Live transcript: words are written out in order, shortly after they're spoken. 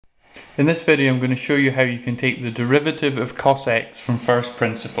In this video I'm going to show you how you can take the derivative of cos x from first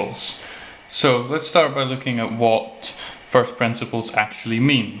principles. So let's start by looking at what first principles actually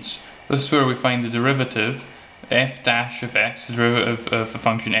means. This is where we find the derivative f dash of x, the derivative of the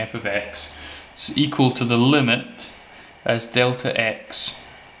function f of x, is equal to the limit as delta x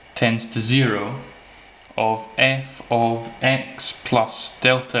tends to 0 of f of x plus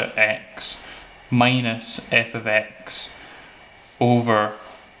delta x minus f of x over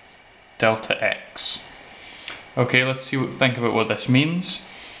delta x. Okay, let's think about what this means.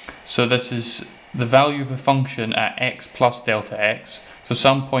 So this is the value of a function at x plus delta x. So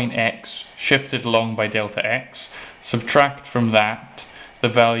some point x shifted along by delta x. Subtract from that the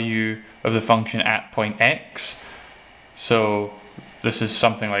value of the function at point x. So this is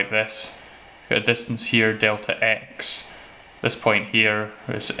something like this. Got a distance here, delta x. This point here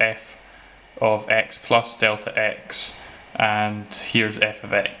is f of x plus delta x, and here's f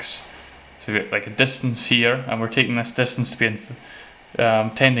of x. So we've got like a distance here, and we're taking this distance to be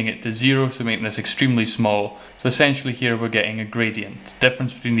tending it to 0, so making this extremely small. So essentially here we're getting a gradient,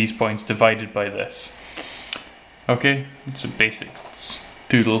 difference between these points divided by this. Okay, it's a basic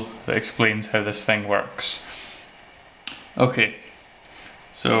doodle that explains how this thing works. Okay,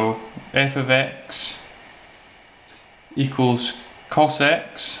 so f of x equals cos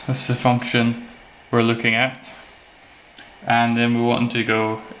x, that's the function we're looking at. And then we want to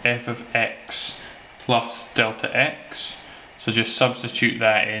go f of x plus delta x. So just substitute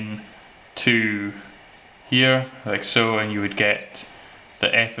that in to here, like so, and you would get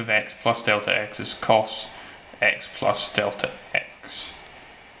the f of x plus delta x is cos x plus delta x.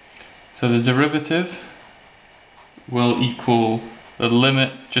 So the derivative will equal the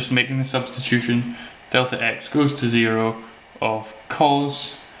limit, just making the substitution, delta x goes to 0 of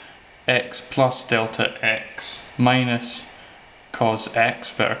cos x plus delta x minus cos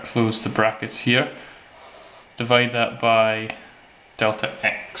x, better close the brackets here, divide that by delta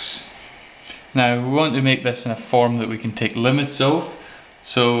x. Now we want to make this in a form that we can take limits of,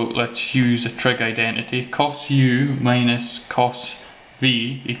 so let's use a trig identity. Cos u minus cos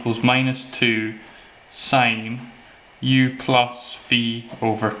v equals minus 2 sine u plus v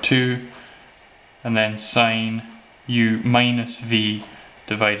over 2, and then sine u minus v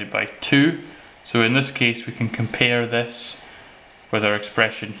divided by 2. So in this case we can compare this with our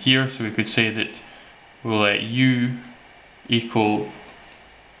expression here, so we could say that we'll let u equal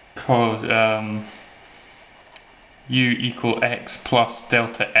x plus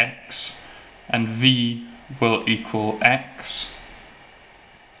delta x, and v will equal x.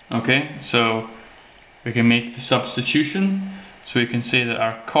 Okay, so we can make the substitution, so we can say that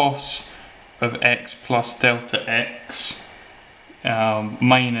our cos of x plus delta x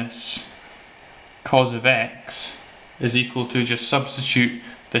minus cos of x is equal to, just substitute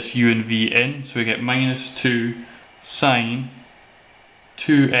this u and v in, so we get minus 2 sine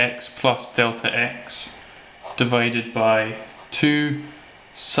 2x plus delta x divided by 2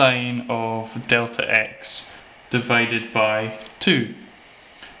 sine of delta x divided by 2.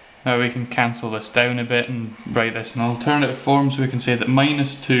 Now we can cancel this down a bit and write this in alternative form, so we can say that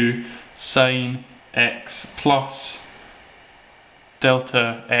minus 2 sine x plus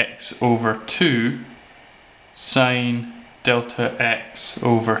delta x over 2 sine delta x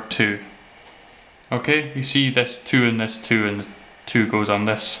over 2. Okay, you see this 2 and this 2, and the 2 goes on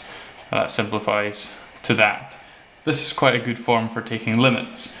this, and that simplifies to that. This is quite a good form for taking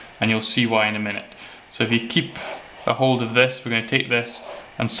limits, and you'll see why in a minute. So if you keep a hold of this, we're going to take this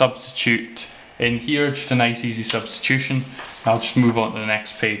and substitute in here, just a nice easy substitution. I'll just move on to the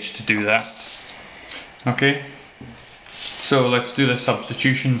next page to do that. Okay, so let's do the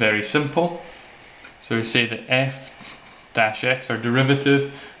substitution, very simple. So we say that f dash x, our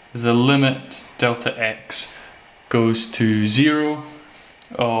derivative, is the limit delta x goes to 0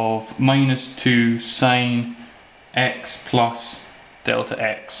 of minus 2 sine x plus delta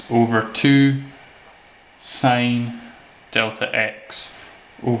x over 2 sine delta x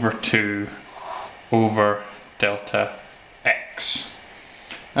over 2 over delta x.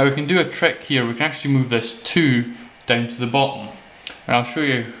 Now we can do a trick here. We can actually move this 2 down to the bottom, and I'll show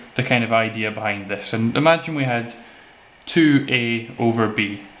you the kind of idea behind this. And imagine we had 2a over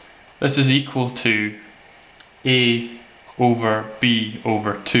b. This is equal to a over b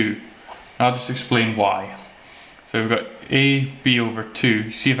over 2. And I'll just explain why. So we've got a b over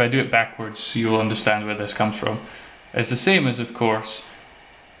 2. See, if I do it backwards, you'll understand where this comes from. It's the same as, of course,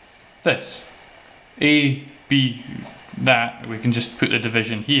 this. A, b, that, we can just put the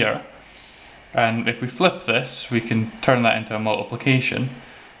division here. And if we flip this, we can turn that into a multiplication.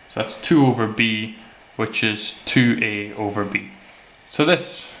 So that's 2 over b, which is 2a over b. So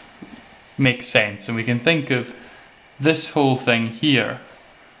this makes sense, and we can think of this whole thing here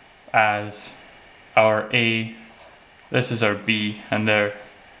as our A, this is our B, and there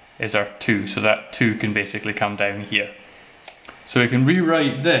is our 2, so that 2 can basically come down here. So we can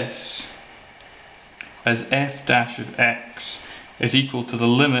rewrite this as f dash of x is equal to the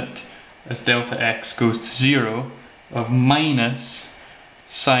limit as delta x goes to 0 of minus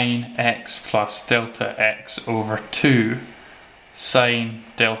sine x plus delta x over 2 sine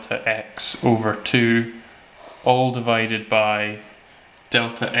delta x over 2 all divided by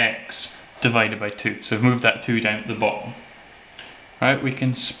delta x divided by 2. So we've moved that 2 down at the bottom. Right, we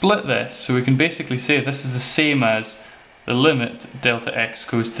can split this, so we can basically say this is the same as the limit delta x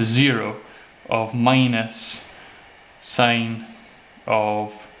goes to 0 of minus sine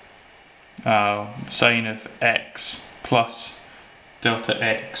of x plus delta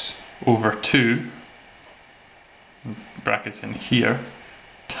x over 2, brackets in here,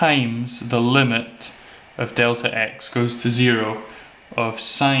 times the limit of delta x goes to 0 of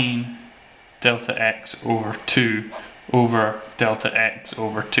sine delta x over 2 over delta x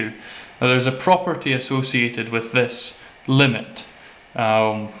over 2. Now there's a property associated with this limit,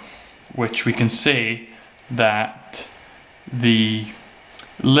 which we can say that the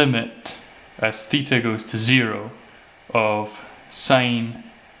limit as theta goes to 0 of sine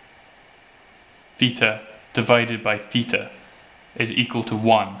theta divided by theta is equal to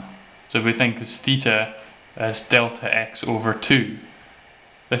 1. So if we think of theta as delta x over 2,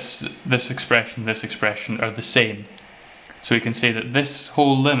 this expression are the same. So we can say that this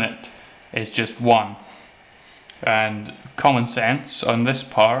whole limit is just 1. And common sense on this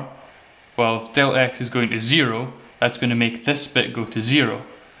part, well, if delta x is going to 0, that's going to make this bit go to 0.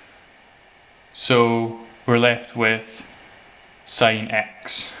 So we're left with sine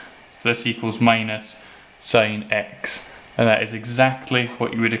x. So this equals minus sine x. And that is exactly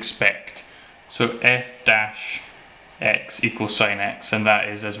what you would expect. So f dash x equals sine x, and that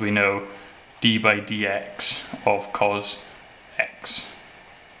is, as we know, d by dx of cos x.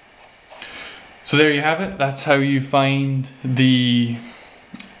 So there you have it. That's how you find the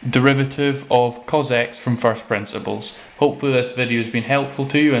derivative of cos x from first principles. Hopefully this video has been helpful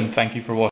to you, and thank you for watching.